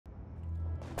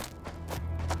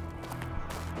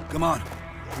Come on,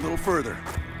 a little further.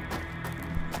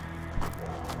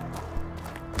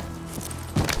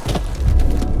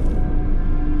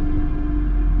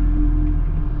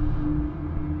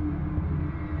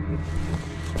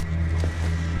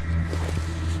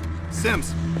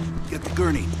 Sims, get the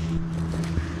gurney.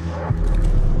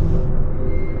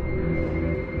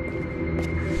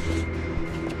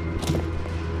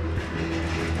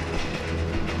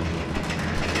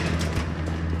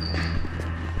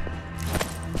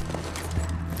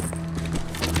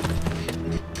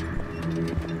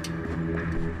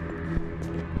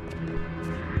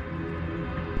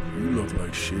 You look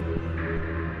like shit.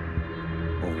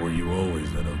 Or were you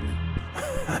always that ugly?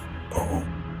 Oh.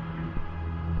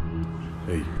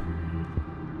 Hey.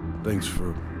 Thanks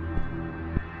for...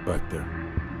 back there.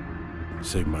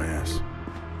 Saved my ass.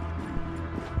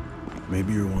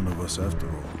 Maybe you're one of us after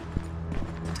all.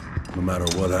 No matter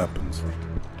what happens,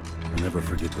 I never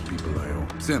forget the people I owe.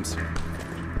 Sims,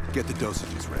 get the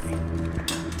dosages ready.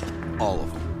 All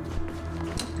of them.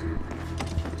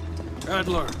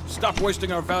 Adler, stop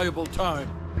wasting our valuable time.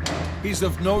 He's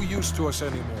of no use to us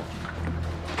anymore.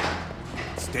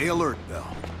 Stay alert,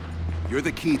 Bell. You're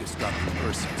the key to stopping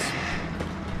Perseus.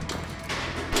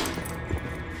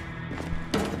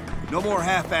 No more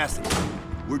half-assing.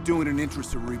 We're doing an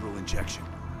intracerebral injection.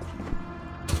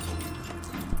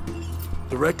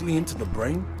 Directly into the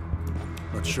brain?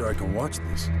 Not sure I can watch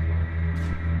this.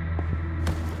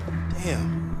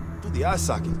 Damn, through the eye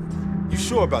socket. You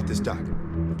sure about this, Doc?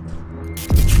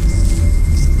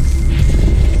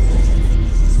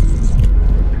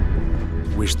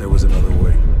 Wish there was another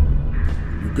way.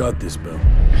 You got this, Bell.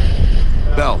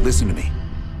 Bell, listen to me.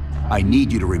 I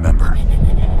need you to remember.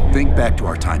 Think back to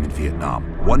our time in Vietnam.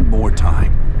 One more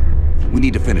time. We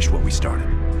need to finish what we started.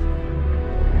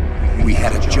 We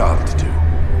had a job to do.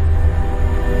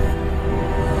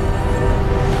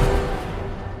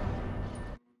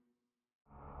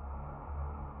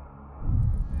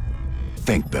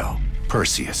 Think, Bell.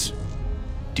 Perseus.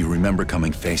 Do you remember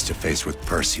coming face to face with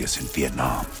Perseus in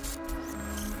Vietnam?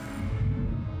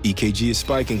 EKG is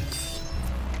spiking.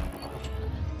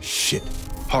 Shit,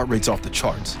 heart rate's off the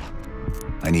charts.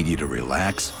 I need you to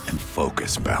relax and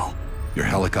focus, Bell. Your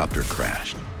helicopter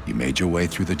crashed. You made your way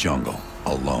through the jungle,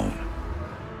 alone.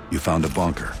 You found a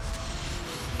bunker.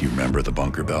 Do you remember the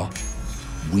bunker, Bell?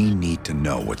 We need to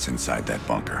know what's inside that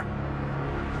bunker.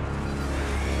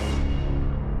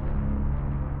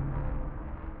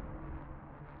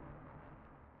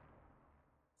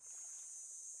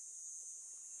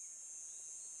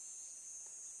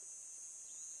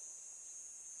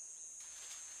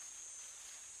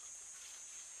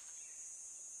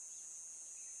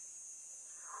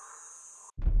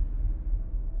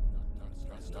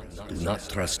 Do not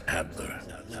trust Adler.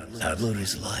 Adler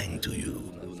is lying to you.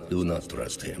 Do not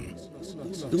trust him.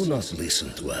 Do not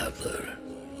listen to Adler.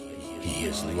 He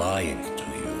is lying to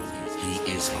you. He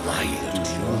is lying.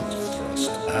 Do not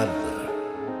trust Adler.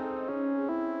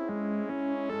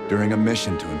 During a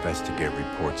mission to investigate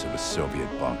reports of a Soviet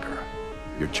bunker,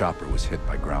 your chopper was hit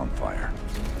by ground fire.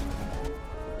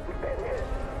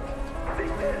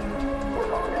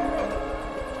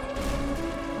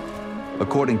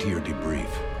 According to your debrief,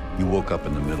 you woke up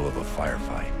in the middle of a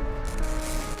firefight.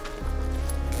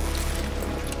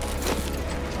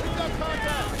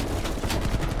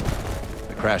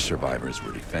 The crash survivors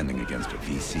were defending against a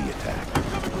VC attack.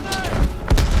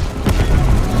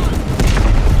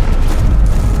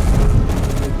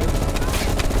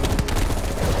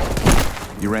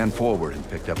 You ran forward and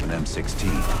picked up an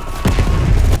M16.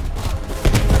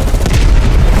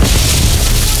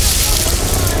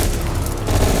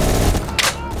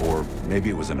 Maybe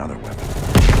it was another weapon.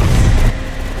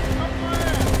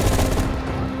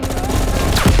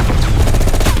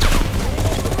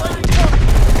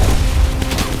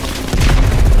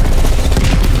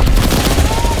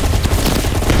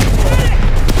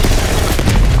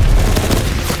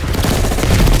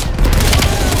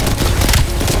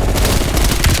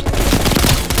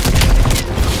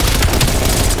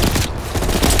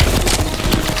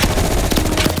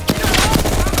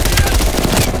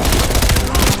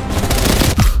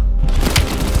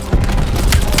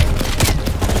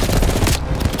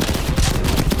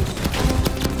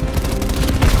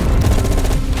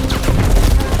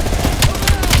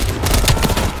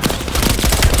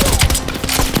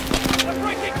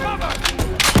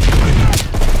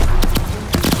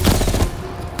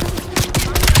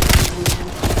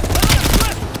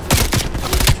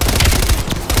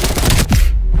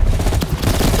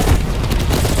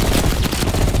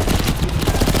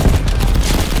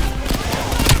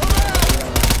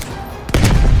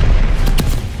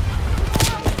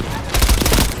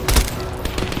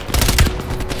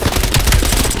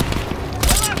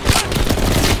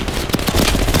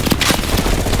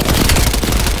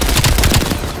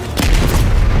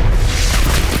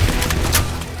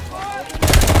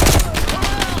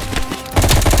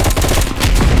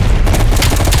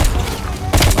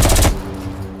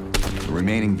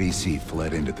 VC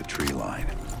fled into the tree line.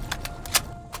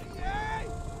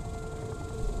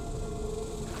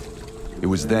 It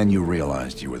was then you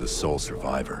realized you were the sole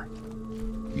survivor.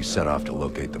 You set off to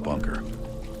locate the bunker.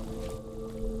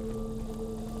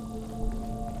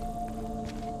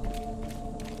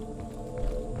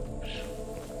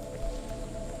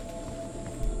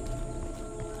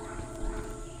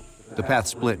 The path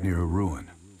split near a ruin,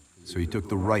 so you took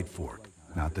the right fork,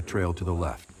 not the trail to the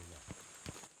left.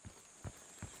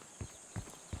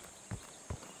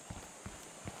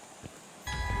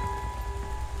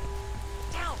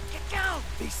 Down! Get down!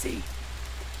 BC!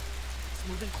 It's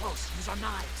moving close. Use our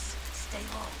knives. Stay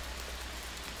low.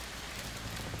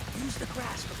 Use the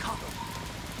grass for cover.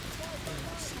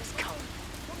 It's coming.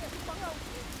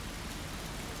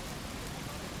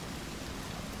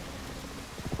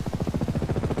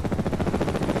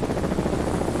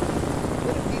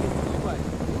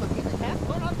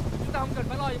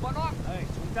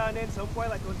 Chúng ta nên sớm quay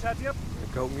lại tuần tra tiếp.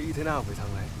 Cậu nghĩ thế nào về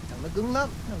thằng này? Thằng nó cứng lắm,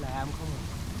 nó làm không,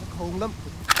 nó khôn lắm.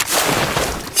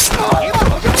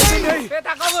 Bê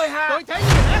ta có người Hà. Tôi thấy gì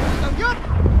hết, cần giúp.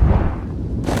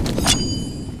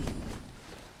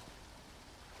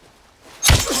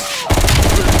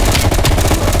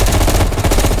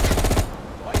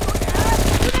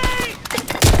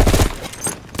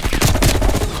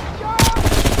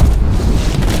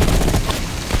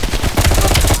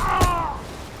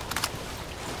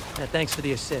 Thanks for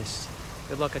the assist.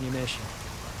 Good luck on your mission.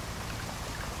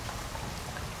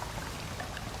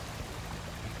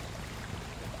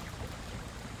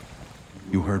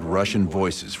 You heard Russian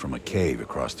voices from a cave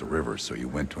across the river, so you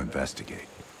went to investigate.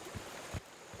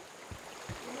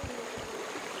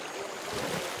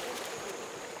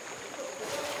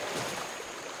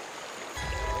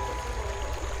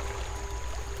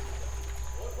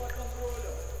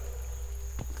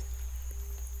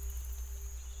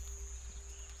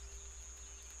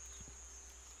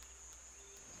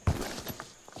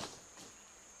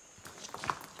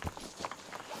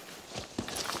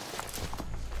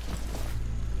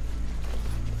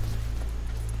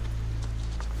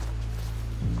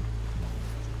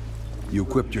 You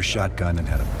equipped your shotgun and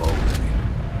had a bow with you.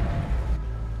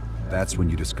 That's when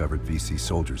you discovered VC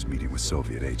soldiers meeting with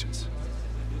Soviet agents.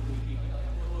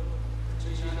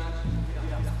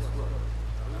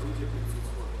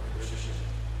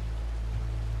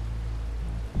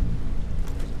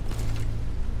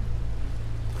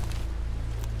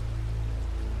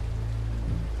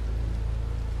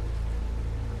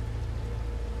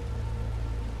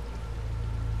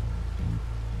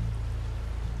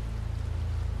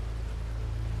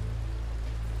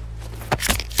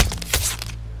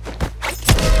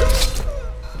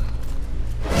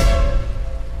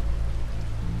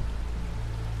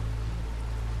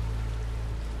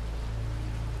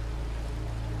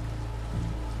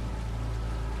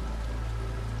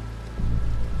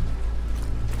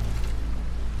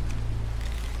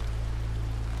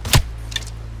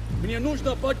 Мне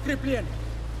нужно подкрепление.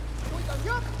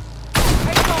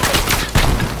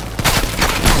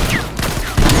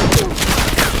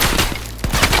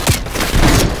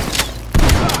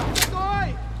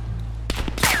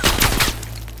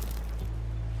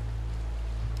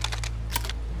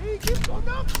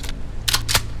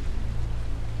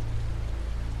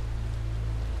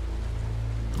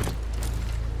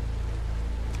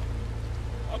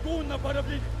 Огонь на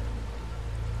параплине.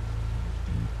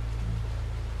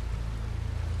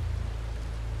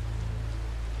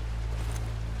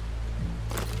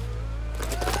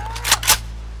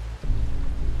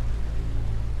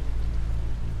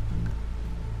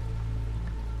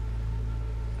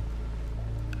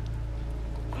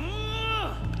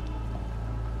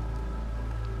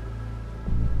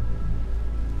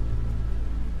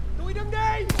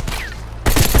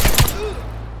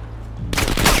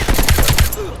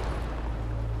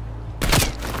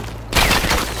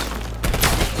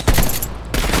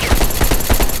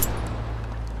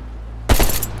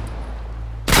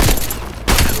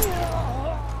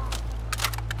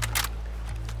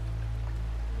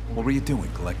 What were you doing,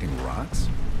 collecting rocks?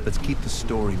 Let's keep the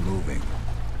story moving.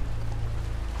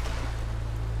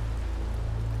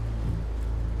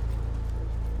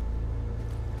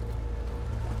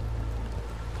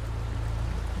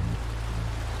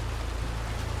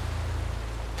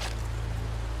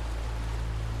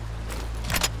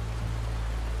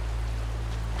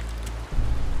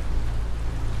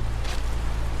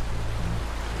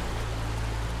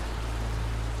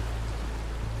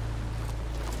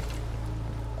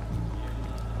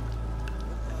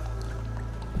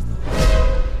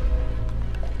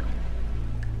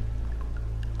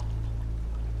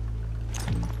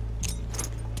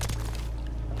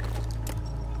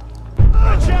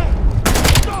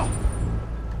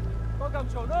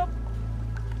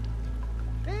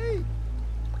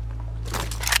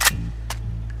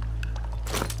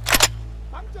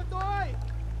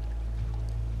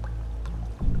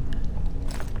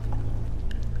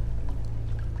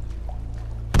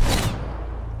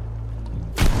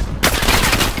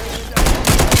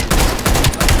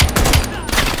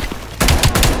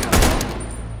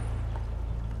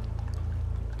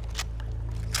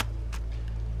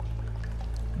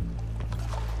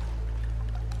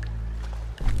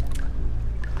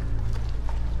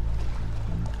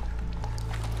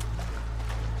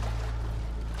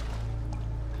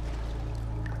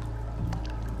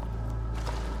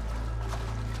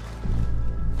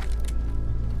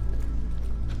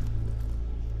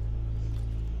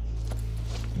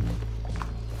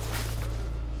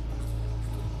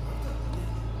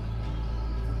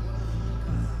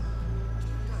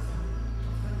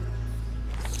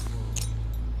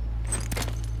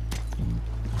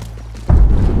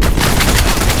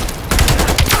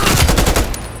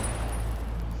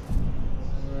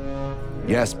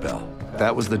 Yes, Bell.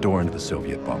 That was the door into the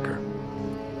Soviet bunker.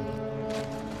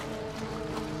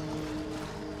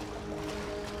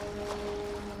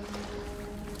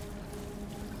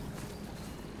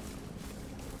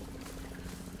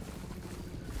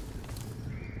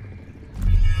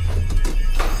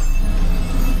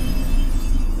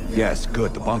 Yes,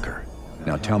 good, the bunker.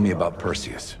 Now tell me about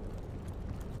Perseus.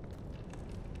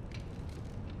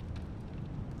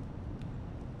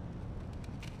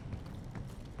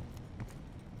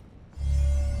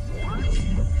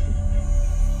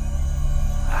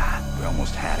 We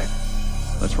almost had it.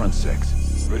 Let's run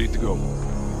 6. Ready to go.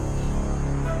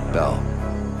 Bell,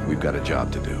 we've got a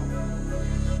job to do.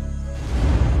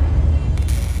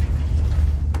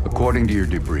 According to your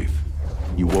debrief,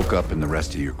 you woke up and the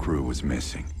rest of your crew was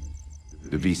missing.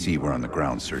 The VC were on the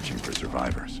ground searching for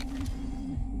survivors.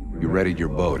 You readied your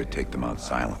bow to take them out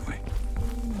silently.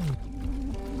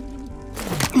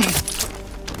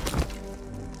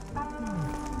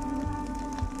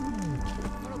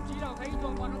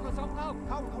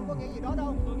 Không, không có nghĩ gì đó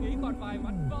đâu. Tôi nghĩ còn vài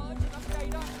mảnh vỡ trên nắm cây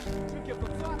đó. Chưa kịp lục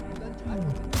soát nên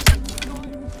trở rồi.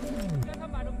 Nên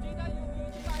thăm bà đồng chí đã dùng như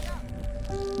thế này đó.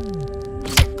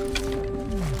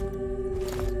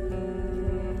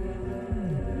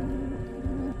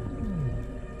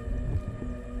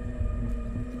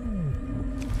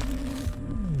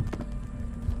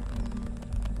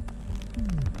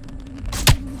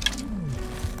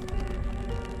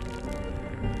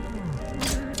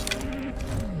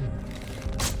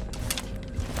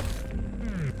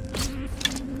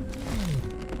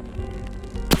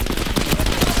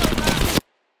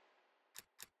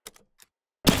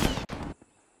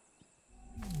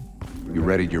 You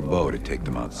readied your bow to take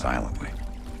them out silently.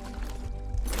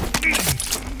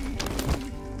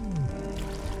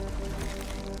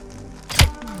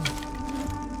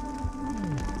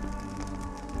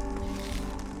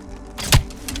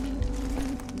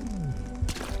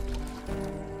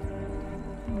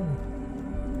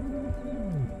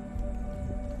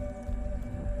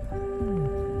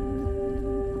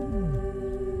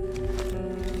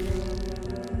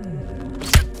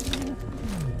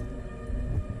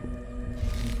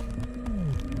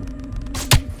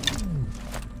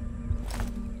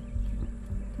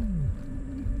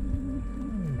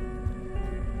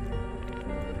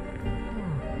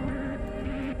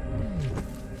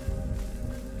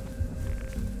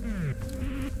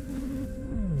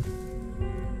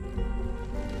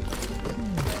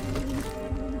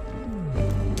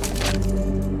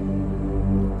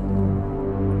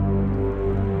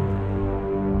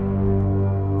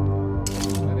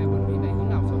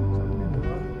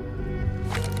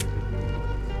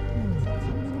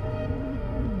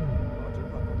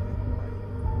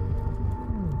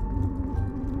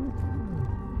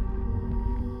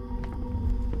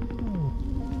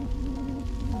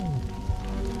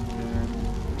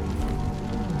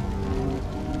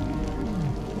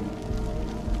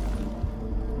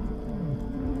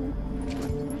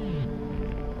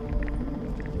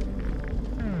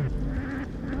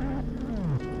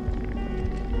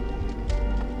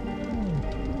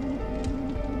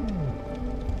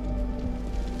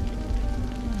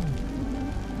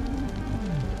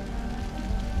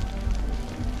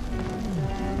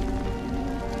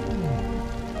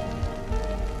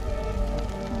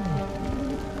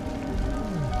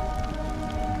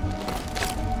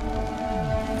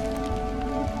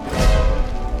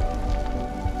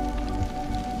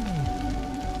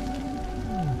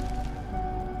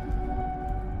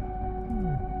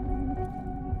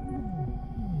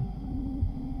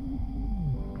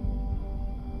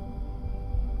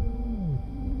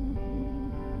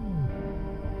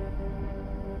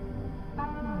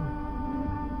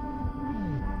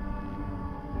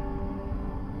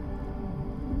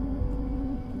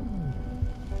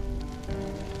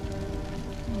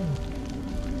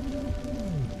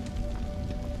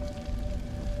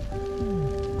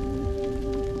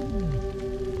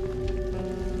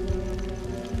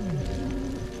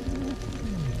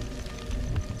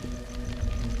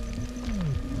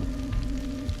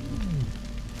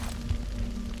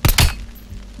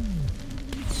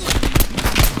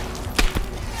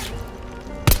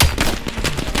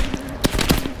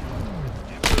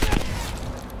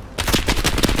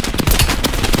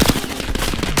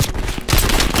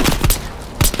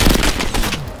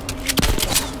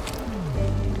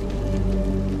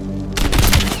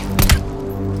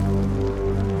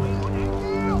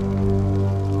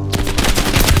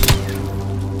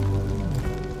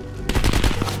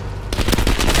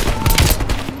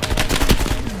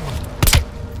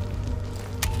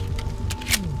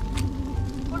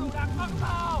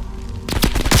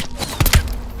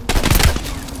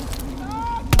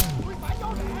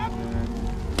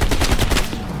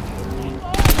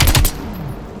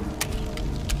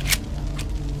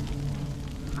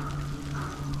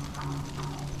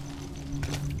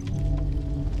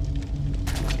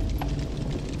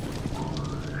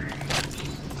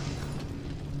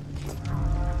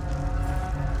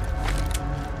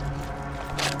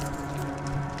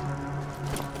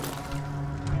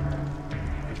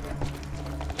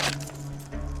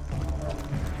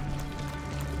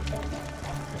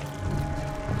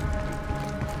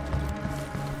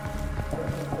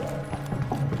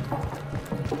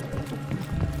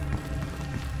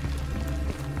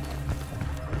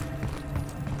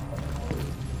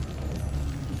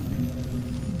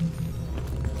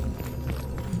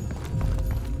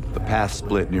 path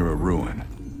split near a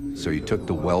ruin, so you took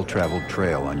the well-traveled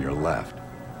trail on your left,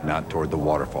 not toward the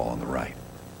waterfall on the right.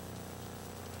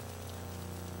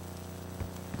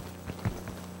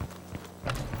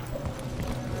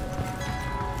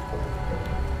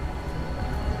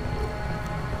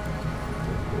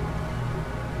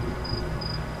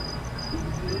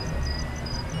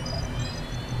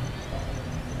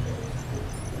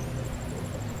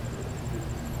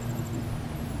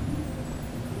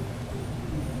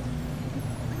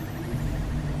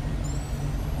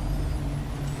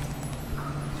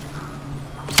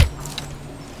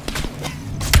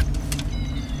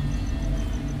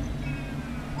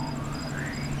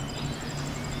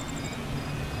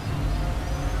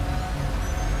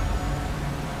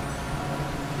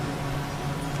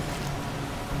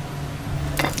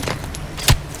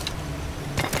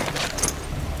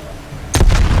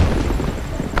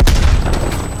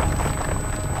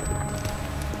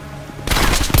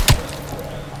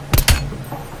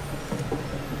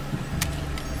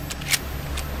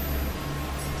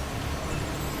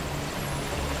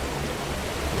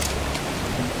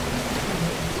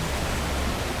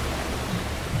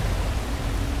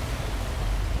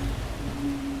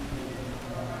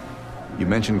 You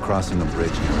mentioned crossing the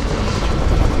bridge near the village.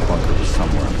 The bunker was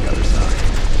somewhere on the other side.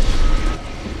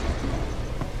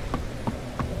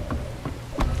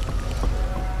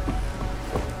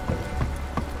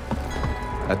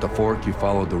 At the fork, you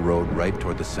followed the road right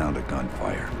toward the sound of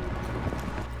gunfire.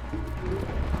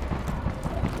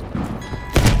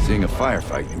 Seeing a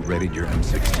firefight, you readied your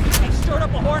M16. They stored up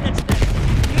a Hornet's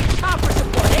nest. Need chopper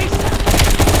support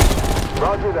ASAP.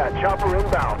 Roger that. Chopper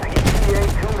inbound. ETA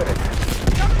 2 minutes.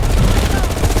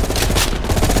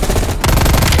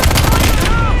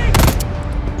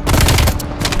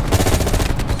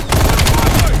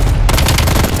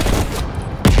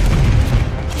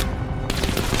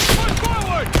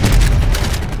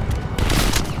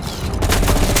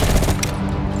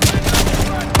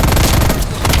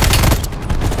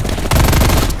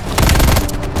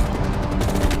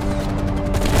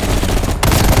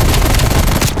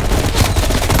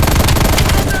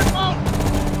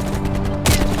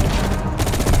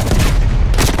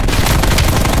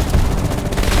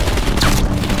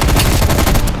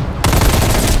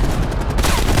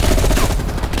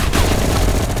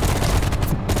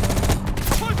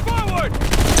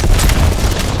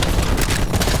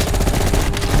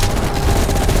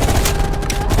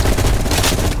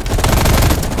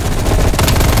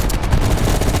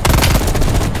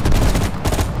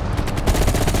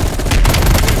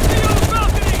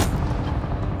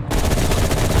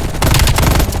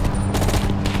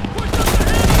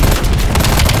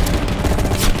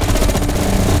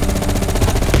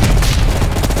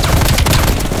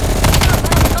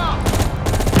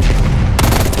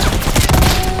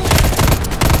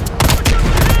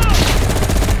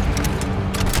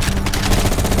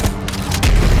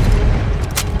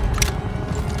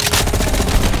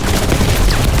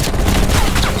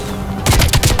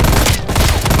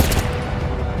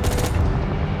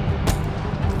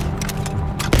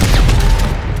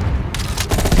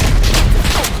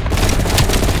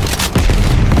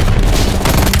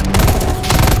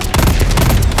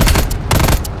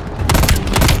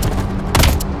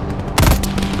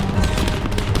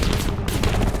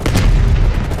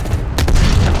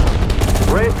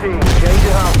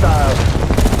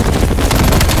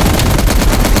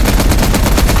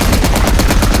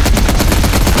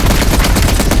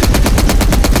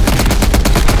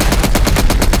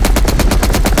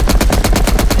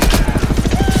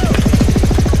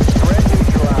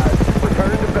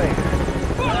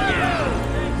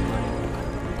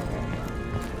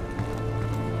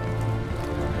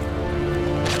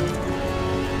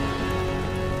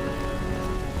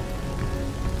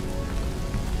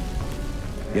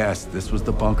 Yes, this was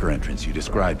the bunker entrance you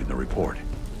described in the report.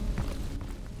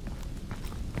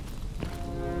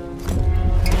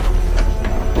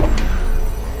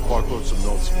 Clark wrote some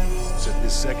notes here. Said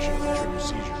this section can trigger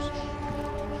seizures.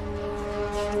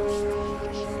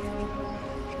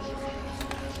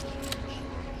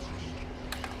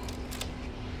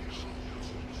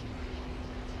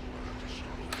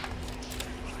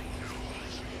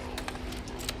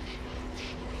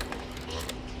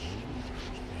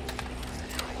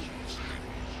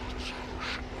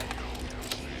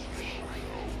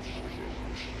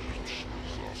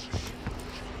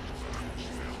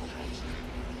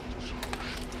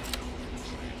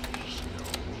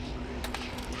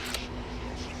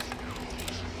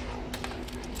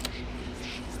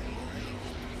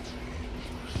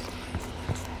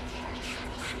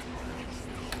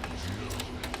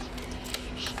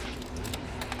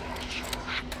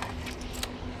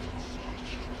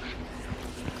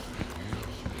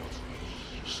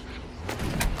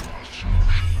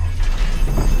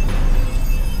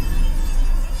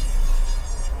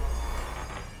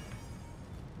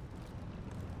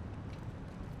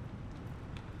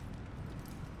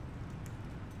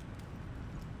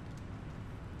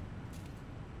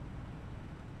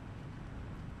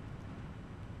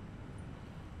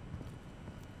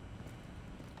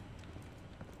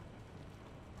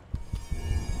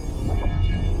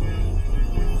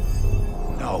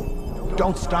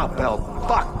 Don't stop, Bell.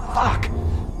 Fuck!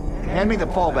 Hand me the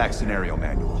fallback scenario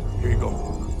manual. Here you go.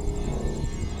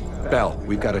 Bell,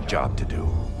 we've got a job to do.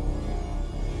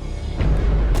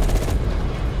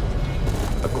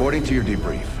 According to your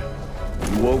debrief,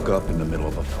 you woke up in the middle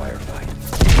of a firefight.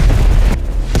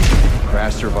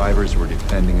 Crash survivors were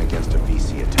defending against a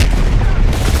VC attack.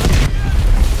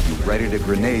 You readied a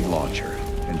grenade launcher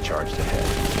and charged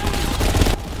ahead.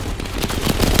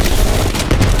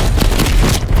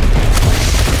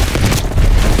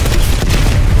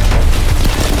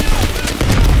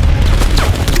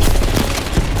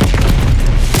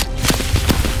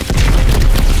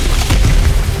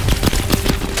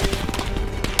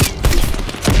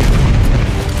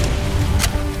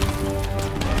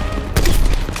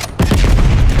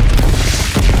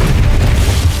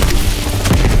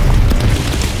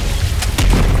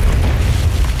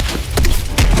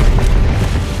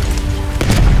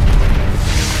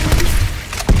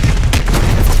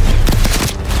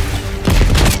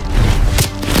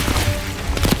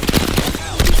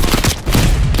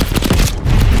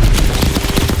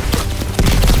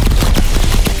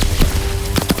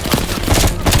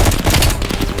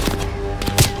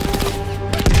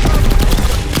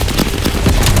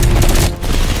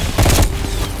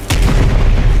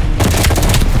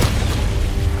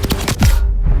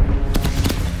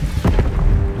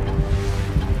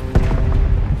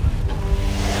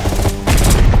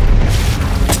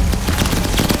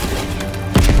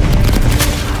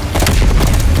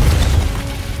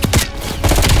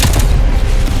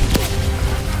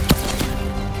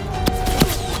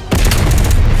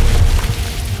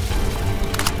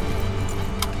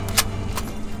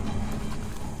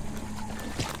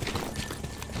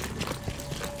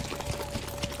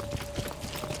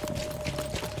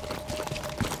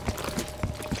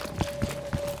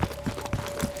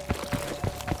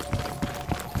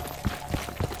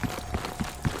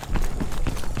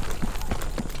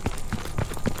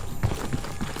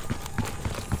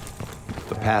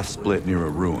 Path split near a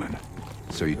ruin,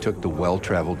 so you took the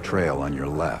well-traveled trail on your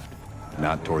left,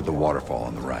 not toward the waterfall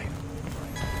on the right.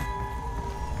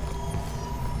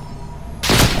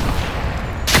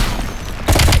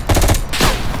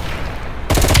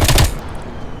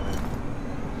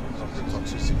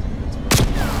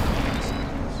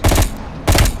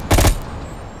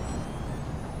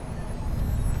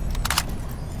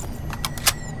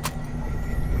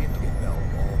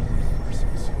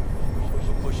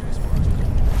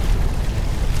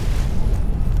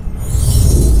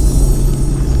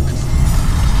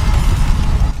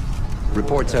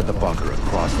 Reports at the bunker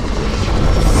across the bridge.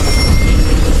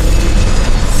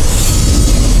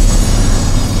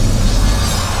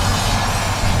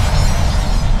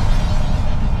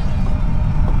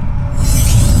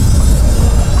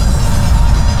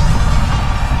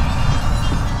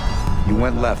 You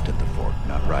went left at the fort,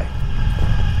 not right.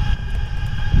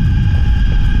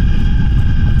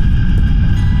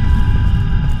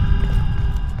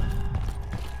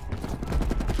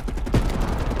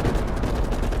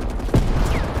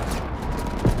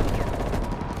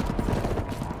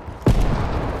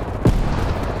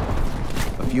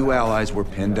 Few allies were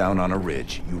pinned down on a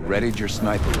ridge. You readied your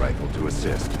sniper rifle to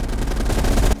assist.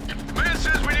 Command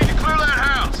says we need to clear that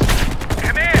house.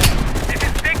 Command, this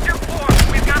is Victor 4.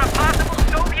 We've got a possible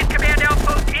Soviet command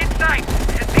outpost in sight.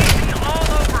 And VC all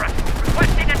over us.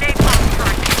 Requesting a napalm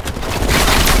strike.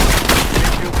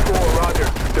 Victor 4, roger.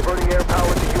 Diverting air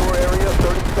power to your area,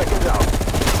 30 seconds out.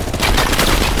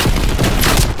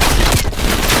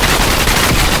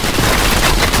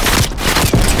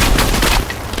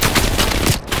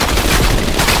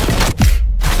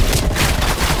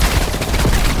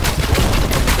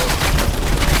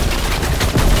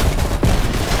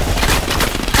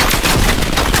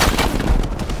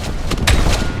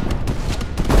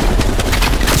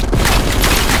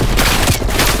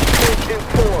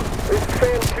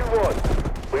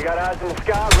 In the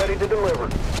sky, ready to deliver.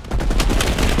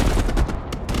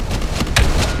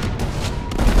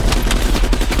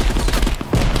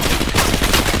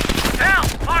 Now,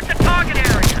 mark the target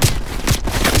area.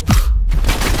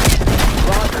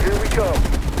 Roger, here we come.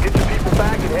 Get your people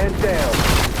back and head down.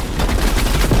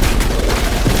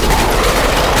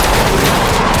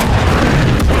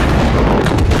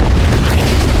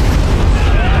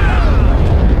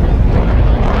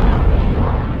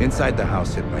 Inside the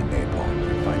house hit by napalm,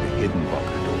 you find a hidden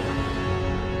bunker door.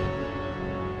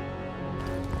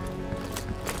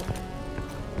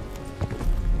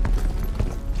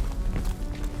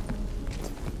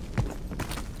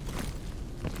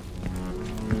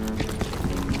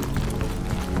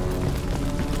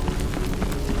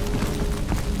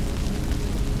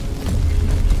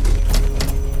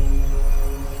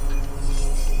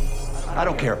 I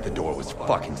don't care if the door was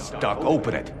fucking stuck.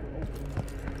 Open it.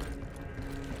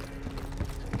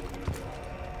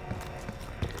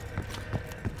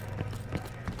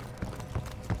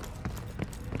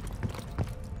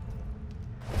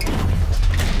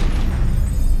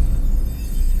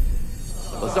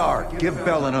 Lazar, give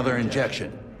Bell another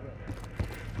injection.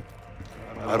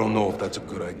 I don't know if that's a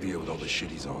good idea with all the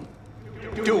shit he's on.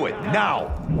 Do it,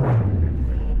 now!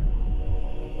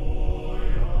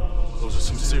 Those are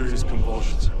some serious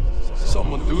convulsions.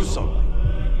 Someone do something.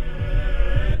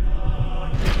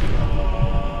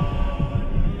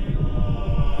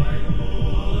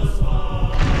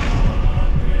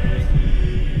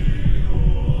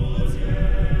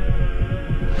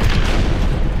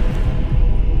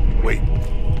 Wait.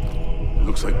 It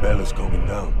looks like Bell is calming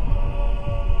down.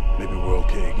 Maybe we're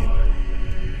okay again.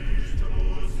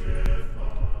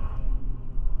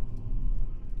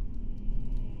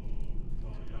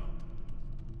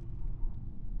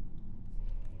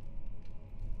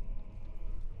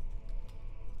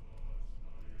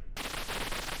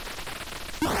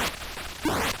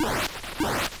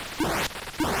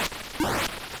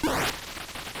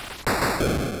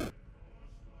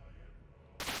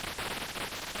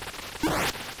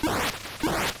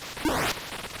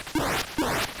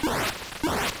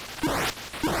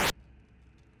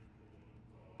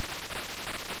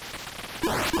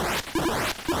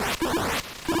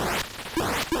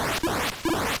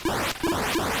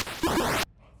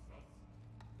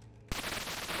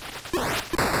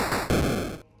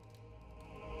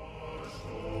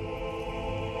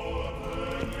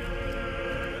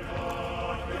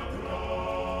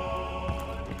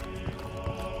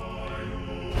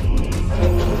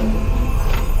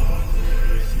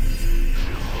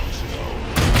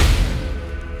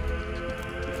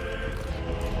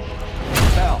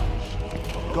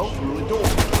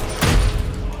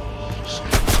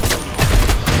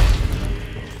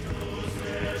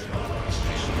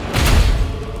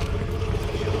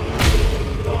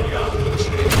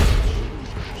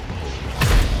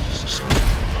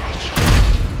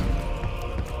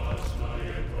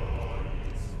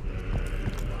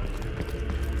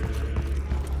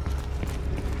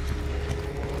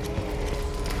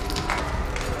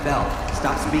 Bell,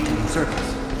 stop speaking in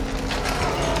circles.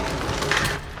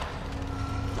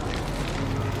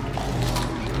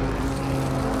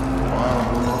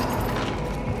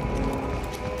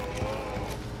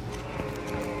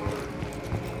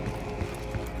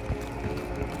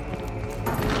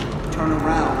 Turn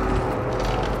around.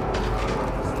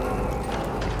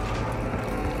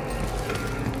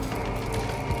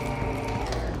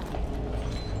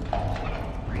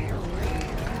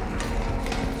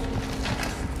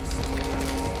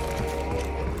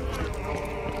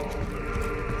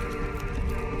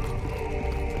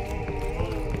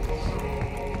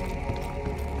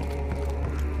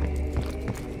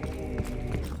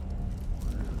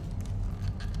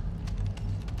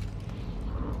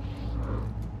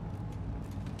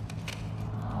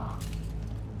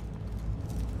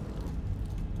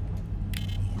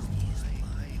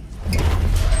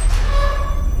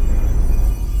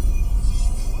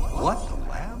 What? The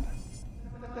lab?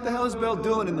 What the hell is Bell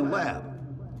doing in the lab?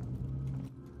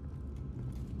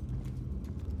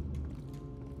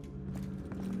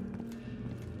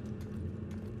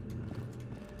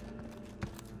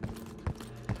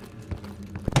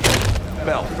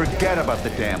 Bell, forget about the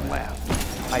damn lab.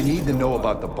 I need to know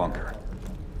about the bunker.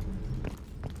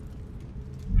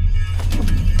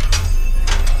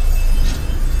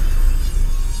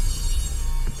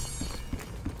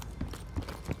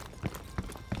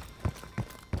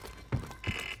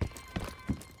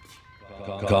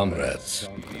 Comrades,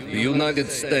 the United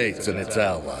States and its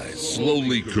allies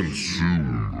slowly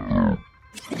consume.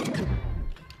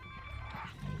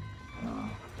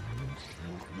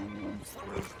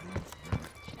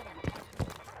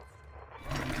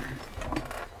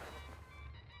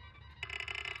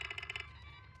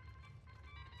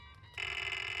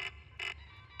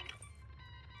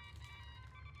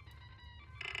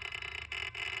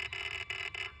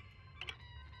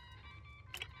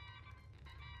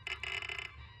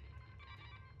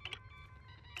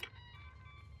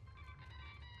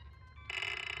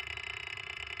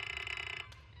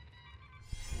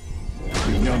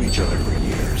 We've known each other for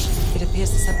years. It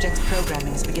appears the subject's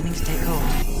programming is beginning to take hold.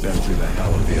 Been through the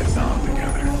hell of Vietnam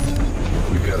together.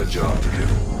 We've got a job to do.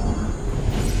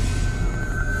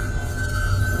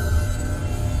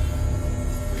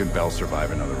 Can Bell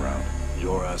survive another round?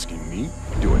 You're asking me?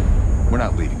 Do it. We're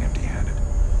not leaving empty-handed.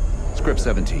 Script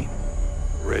 17.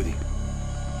 Ready.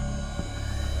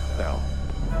 Bell,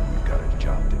 we've got a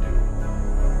job to do.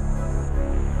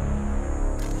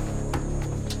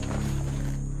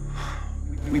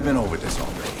 We've been over this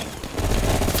already.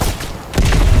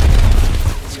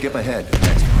 Skip ahead,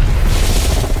 next one.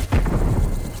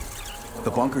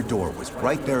 The bunker door was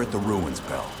right there at the ruins,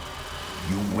 Bell.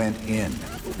 You went in.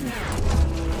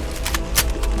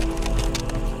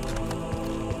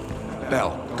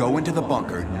 Bell, go into the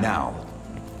bunker now.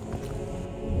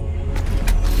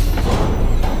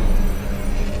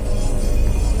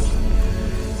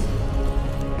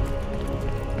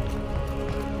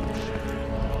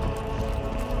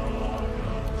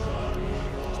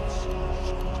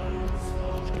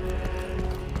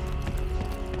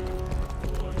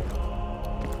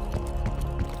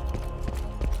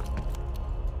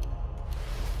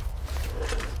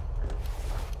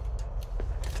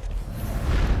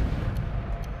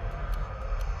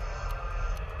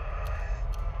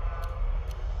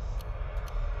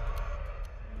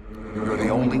 You're the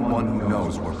only one who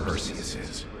knows where Perseus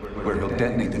is, where he'll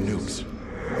detonate the nukes.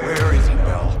 Where is he,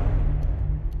 Bell?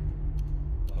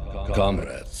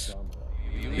 Comrades,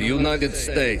 the United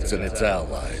States and its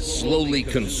allies slowly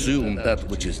consume that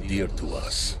which is dear to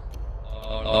us.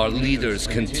 Our leaders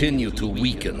continue to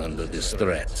weaken under this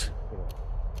threat.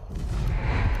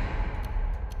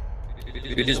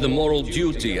 It is the moral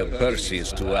duty of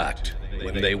Perseus to act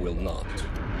when they will not.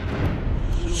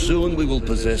 Soon we will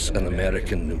possess an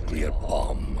American nuclear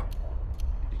bomb.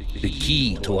 The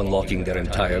key to unlocking their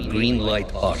entire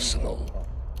Greenlight arsenal.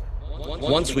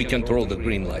 Once we control the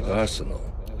Greenlight arsenal,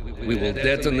 we will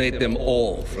detonate them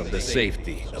all from the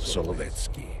safety of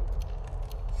Solovetsky.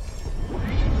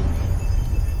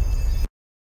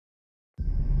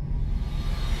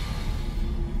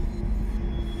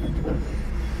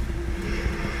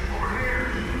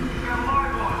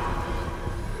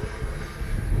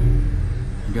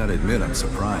 I gotta admit, I'm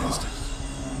surprised.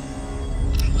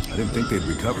 I didn't think they'd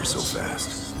recover so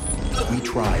fast. We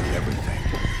tried everything.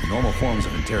 Normal forms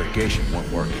of interrogation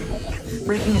weren't working.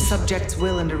 Breaking a subject's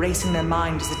will and erasing their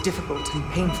mind is a difficult and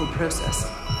painful process.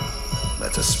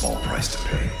 That's a small price to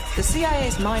pay. The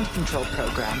CIA's mind control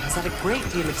program has had a great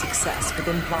deal of success with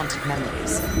implanted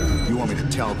memories. You want me to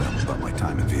tell them about my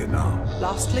time in Vietnam?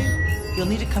 Lastly, you'll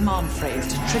need a command phrase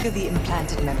to trigger the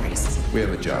implanted memories. We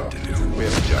have a job to do.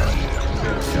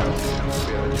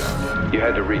 You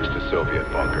had to reach the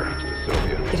Soviet bunker.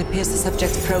 It appears the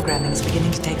subject's programming is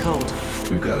beginning to take hold.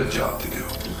 We've got a job to do.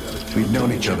 We've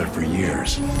known each other for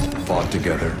years. Fought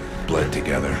together, bled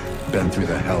together, been through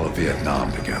the hell of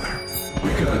Vietnam together.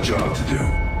 We've got a job to do.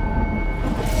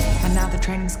 And now the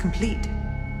training's complete.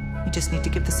 You just need to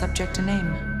give the subject a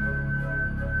name.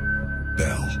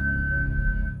 Bell.